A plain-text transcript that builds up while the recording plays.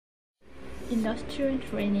industrial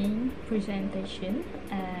training presentation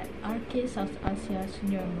at RK South Asia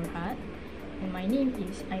Senior Berhad, and my name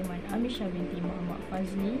is Aiman Amisha Binti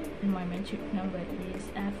Fazli, and my matric number is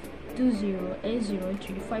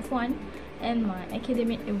F20A0351, and my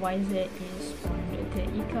academic advisor is Dr.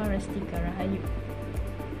 Ika Rastika Rahayu.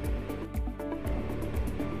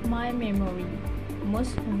 My memory,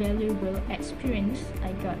 most valuable experience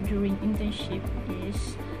I got during internship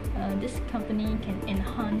is this company can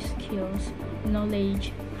enhance skills,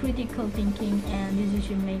 knowledge, critical thinking, and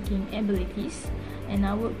decision-making abilities. And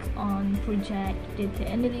I work on project data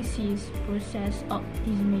analysis, process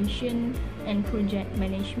optimization, and project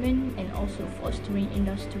management, and also fostering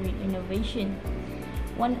industry innovation.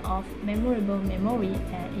 One of memorable memory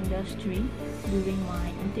at industry during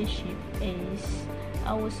my internship is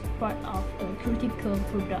I was part of a critical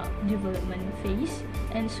product development phase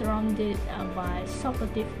and surrounded by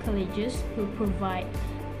supportive colleagues who provide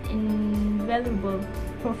invaluable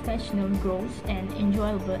professional growth and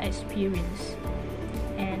enjoyable experience.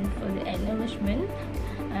 And for the acknowledgement,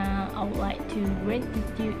 I would like to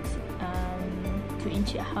gratitude to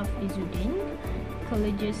Encik Hafizuddin,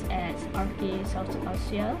 colleagues at RK South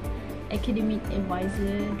Asia, academic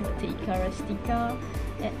advisor Dr. Ika Rastika,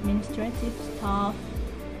 administrative staff,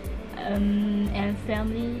 and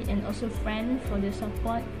family, and also friends for the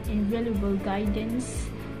support, invaluable guidance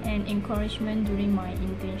and encouragement during my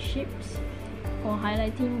internships, for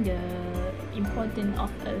highlighting the importance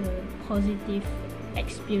of a positive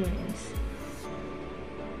experience.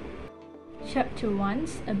 Chapter 1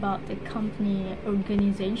 about the company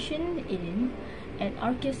organization at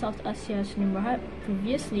RK South Asia Sdn Bhd,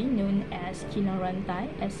 previously known as Kilang Rantai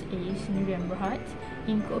SA Sdn Bhd,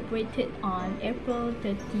 incorporated on April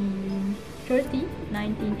 30,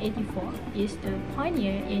 1984, is the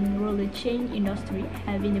pioneer in roller chain industry,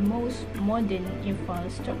 having the most modern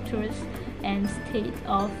infrastructures and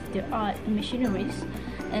state-of-the-art machineries.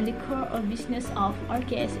 And the core of business of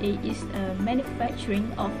RKSA is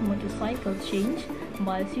manufacturing of motorcycle chains,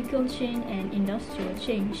 bicycle chain, and industrial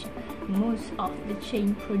chains. Most of the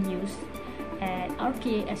chain produced at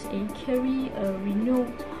RKSA carry a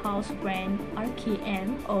renowned house brand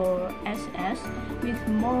RKN or SS with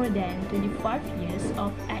more than 25 years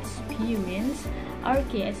of experience.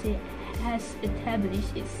 RKSA has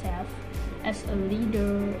established itself as a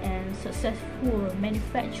leader and successful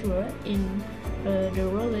manufacturer in the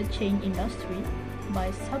roller chain industry by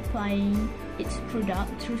supplying its product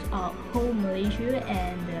throughout whole Malaysia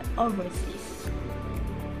and overseas.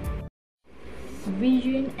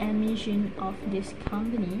 Vision and mission of this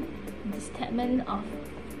company. The statement of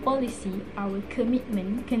policy, our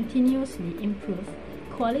commitment continuously improve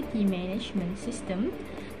quality management system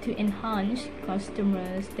to enhance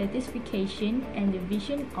customer satisfaction, and the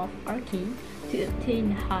vision of RK to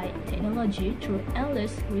obtain high technology through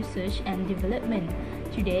endless research and development.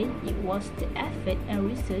 Today, it was the effort and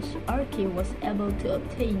research RK was able to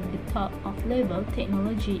obtain the top of level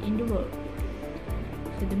technology in the world.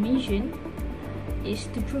 So the mission is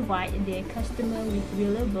to provide their customer with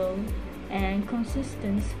reliable and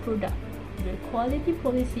consistent product. The quality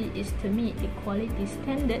policy is to meet the quality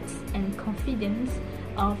standards and confidence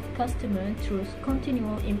of customer through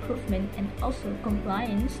continual improvement and also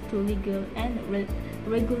compliance to legal and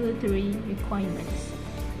regulatory requirements.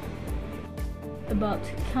 About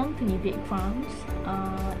company backgrounds,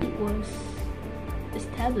 it was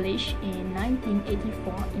established in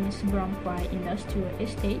 1984 in Seberang Industrial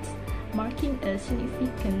Estates, marking a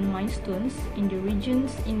significant milestone in the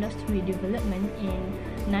region's industry development. In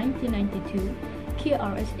 1992,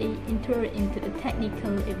 KRSA entered into a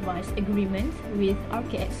technical advice agreement with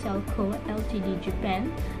RKXL Co. Ltd.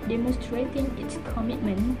 Japan, demonstrating its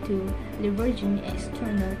commitment to leveraging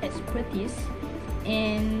external expertise.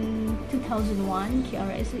 In 2001,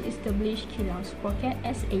 KRSA established Kilang Sprocket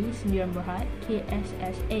SA Sdn Bhd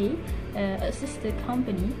 (KSSA), a sister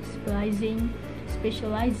company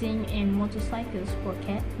specializing in motorcycle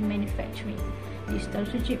sprocket manufacturing. The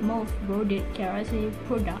strategic move broadened KRSA's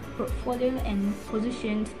product portfolio and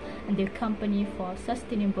positioned the company for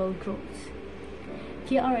sustainable growth.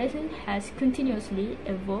 KRSA has continuously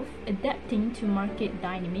evolved, adapting to market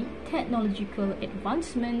dynamic, technological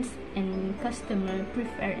advancements, and customer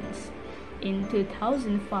preference. In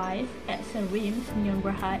 2005, XL Rims Sdn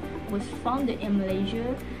Bhd was founded in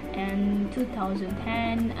Malaysia, and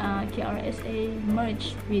 2010, KRSA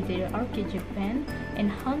merged with the RK Japan,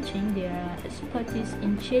 enhancing their expertise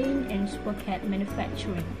in chain and sprocket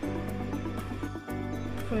manufacturing.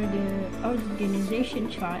 For the organization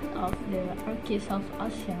chart of the RK South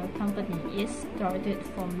Asia company is started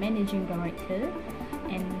from managing director,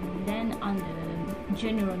 and then on the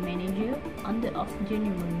general manager. Under of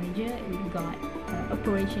general manager, we got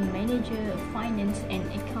operation manager, finance and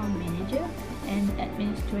account manager, and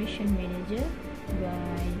administration manager.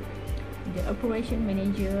 By the operation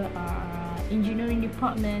manager are engineering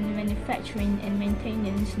department, manufacturing and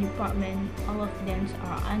maintenance department. All of them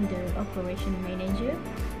are under operation manager.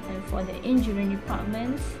 And for the engineering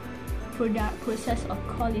departments, product process of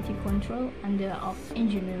quality control under of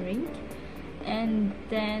engineering. And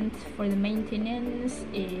then for the maintenance,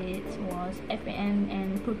 it was FM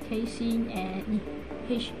and purchasing and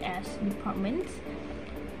HS departments.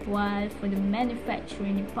 While for the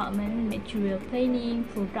manufacturing department, material planning,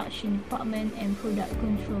 production department and product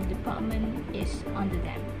control department is under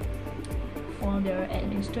them. For the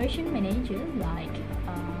administration manager, like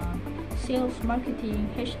sales, marketing,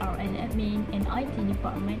 HR and admin and IT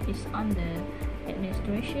department is under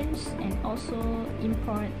administrations, and also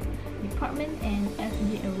import department and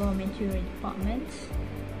FG and raw material departments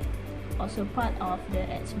also part of the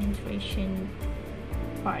administration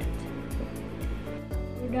part.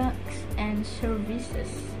 Products and services.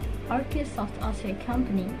 Arcade South Asia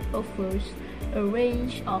Company offers a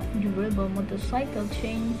range of durable motorcycle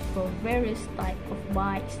chains for various types of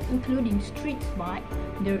bikes, including street bike,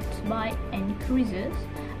 dirt bike, and cruisers.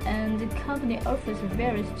 And the company offers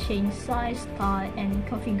various chain size, style, and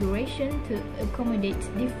configuration to accommodate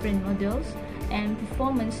different models and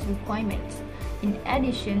performance requirements. In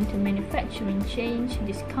addition to manufacturing chains,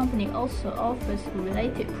 this company also offers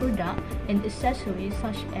related products and accessories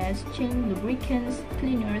such as chain lubricants,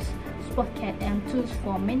 cleaners, sprocket, and tools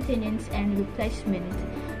for maintenance and replacement.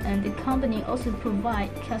 And the company also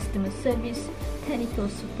provides customer service, technical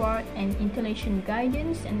support, and installation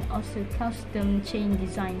guidance, and also custom chain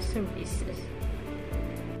design services.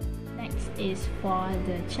 Next is for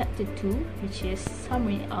the chapter 2, which is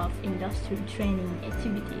summary of industry training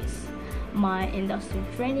activities. My industry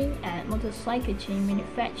training at motorcycle chain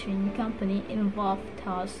manufacturing company involved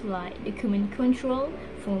tasks like document control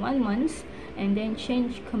for 1 month, and then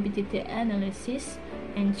change competitor analysis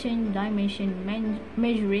and change dimension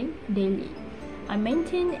measuring daily. I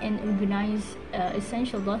maintain and organize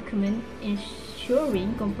essential documents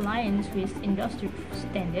ensuring compliance with industry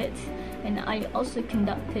standards, and I also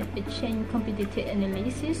conducted a chain competitor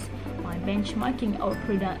analysis by benchmarking our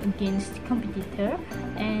product against competitor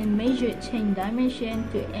and measured chain dimension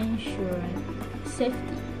to ensure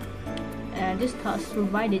safety. This task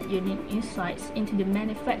provided unique insights into the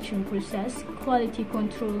manufacturing process, quality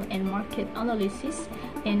control, and market analysis,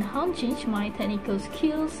 enhancing my technical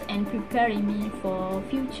skills and preparing me for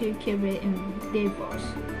future career endeavors.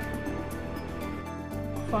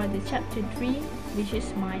 For the chapter 3, which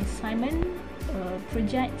is my assignment,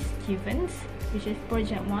 project given, which is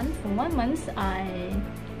project 1. For 1 month, I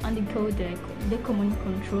undergo the document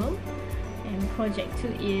control, and project 2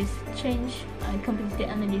 is change competitor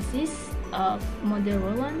analysis of model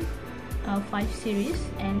Roland 5 series,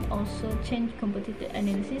 and also change competitor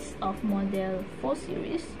analysis of model 4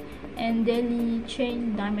 series, and daily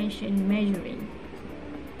chain dimension measuring.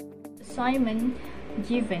 Assignment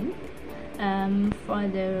given for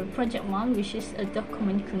the project 1, which is a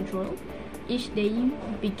document control. Each day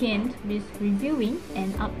begins with reviewing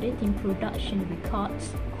and updating production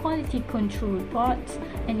records, quality control reports,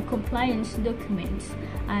 and compliance documents.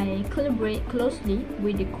 I collaborate closely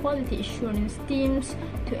with the quality assurance teams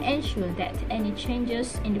to ensure that any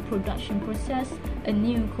changes in the production process and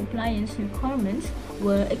new compliance requirements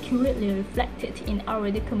were accurately reflected in our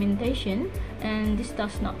documentation. And this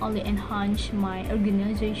does not only enhance my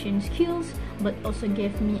organization skills, but also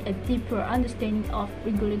gave me a deeper understanding of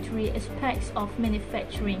regulatory aspects of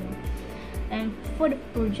manufacturing. And for the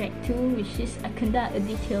project 2, which is I conduct a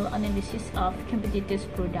detailed analysis of competitors'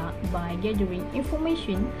 product by gathering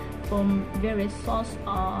information from various sources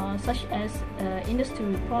such as industry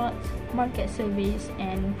reports, market surveys,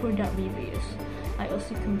 and product reviews. I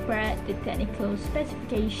also compared the technical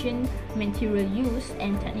specification, material use,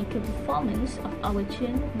 and technical performance of our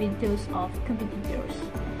chain with those of competitors.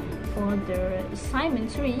 For the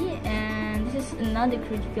assignment 3, and this is another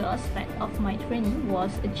critical aspect of my training,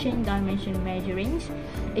 was a chain dimension measuring.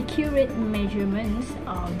 Accurate measurements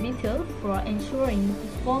are vital for ensuring the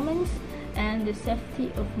performance and the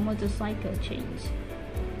safety of motorcycle chains.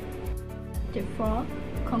 The 4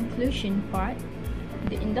 conclusion part.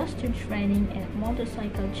 The industry training at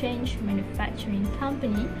motorcycle chain manufacturing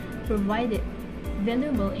company provided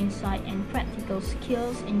valuable insight and practical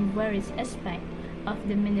skills in various aspects of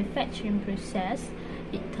the manufacturing process.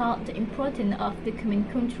 It taught the importance of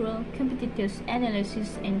document control, competitors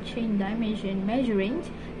analysis, and chain dimension measuring,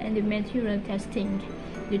 and the material testing.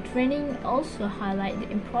 The training also highlights the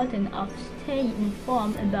importance of staying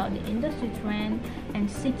informed about the industry trend and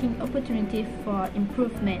seeking opportunities for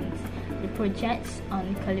improvement. The projects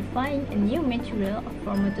on qualifying a new material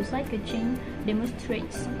for motorcycle chain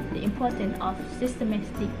demonstrates the importance of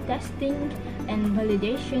systematic testing and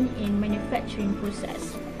validation in manufacturing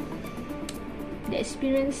process. The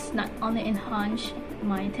experience not only enhanced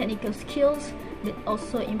my technical skills but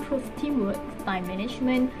also improved teamwork, time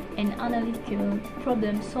management, and analytical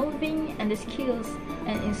problem solving, and the skills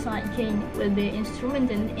and insight gained will be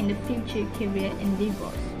instrumental in the future career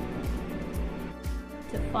endeavors.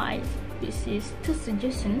 The 5. This is 2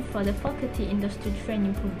 suggestions for the faculty industry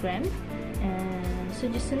training program.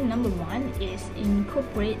 Suggestion number 1 is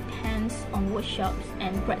incorporate hands-on workshops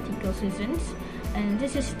and practical sessions, and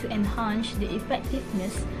this is to enhance the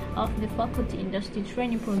effectiveness of the faculty industry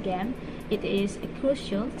training program. It is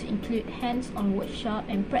crucial to include hands-on workshop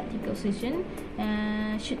and practical session,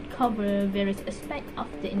 should cover various aspects of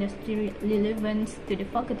the industry relevant to the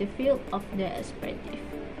faculty field of their perspective.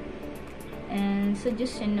 And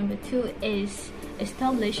suggestion number 2 is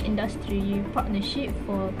establish industry partnership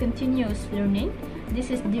for continuous learning.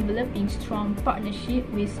 This is developing strong partnership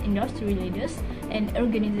with industry leaders and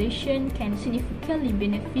organization can significantly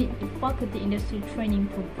benefit the faculty industry training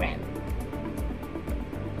program.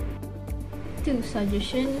 2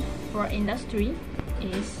 suggestions for industry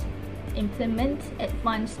is implement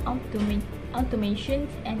advanced automation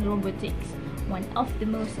and robotics. One of the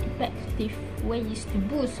most effective ways to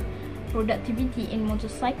boost productivity in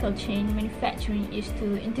motorcycle chain manufacturing is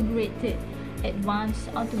to integrate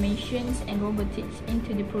advanced automations and robotics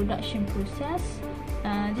into the production process.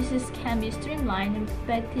 This can be streamlined,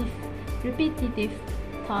 repetitive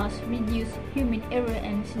tasks, reduce human error,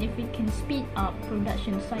 and significantly speed up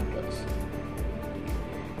production cycles.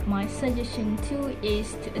 My suggestion 2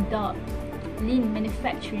 is to adopt lean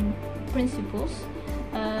manufacturing principles.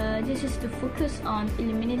 This is to focus on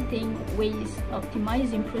eliminating waste,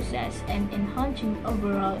 optimizing process, and enhancing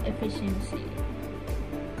overall efficiency.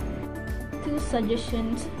 2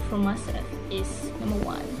 suggestions from myself is number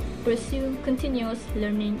 1, pursue continuous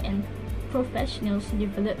learning and professional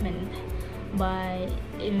development. By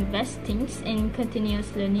investing in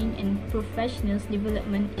continuous learning and professional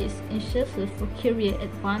development is essential for career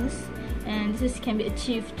advance, and this can be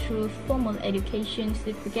achieved through formal education,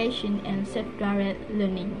 certification, and self-directed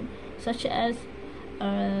learning, such as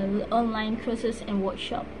online courses and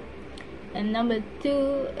workshops. And number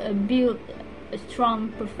 2, build a strong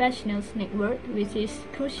professional network, which is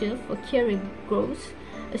crucial for career growth.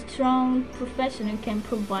 A strong professional can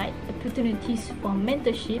provide opportunities for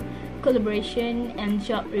mentorship, collaboration, and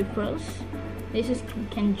job referrals. This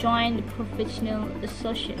can join the professional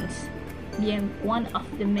associations, be one of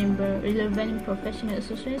the member relevant professional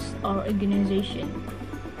associations or organization.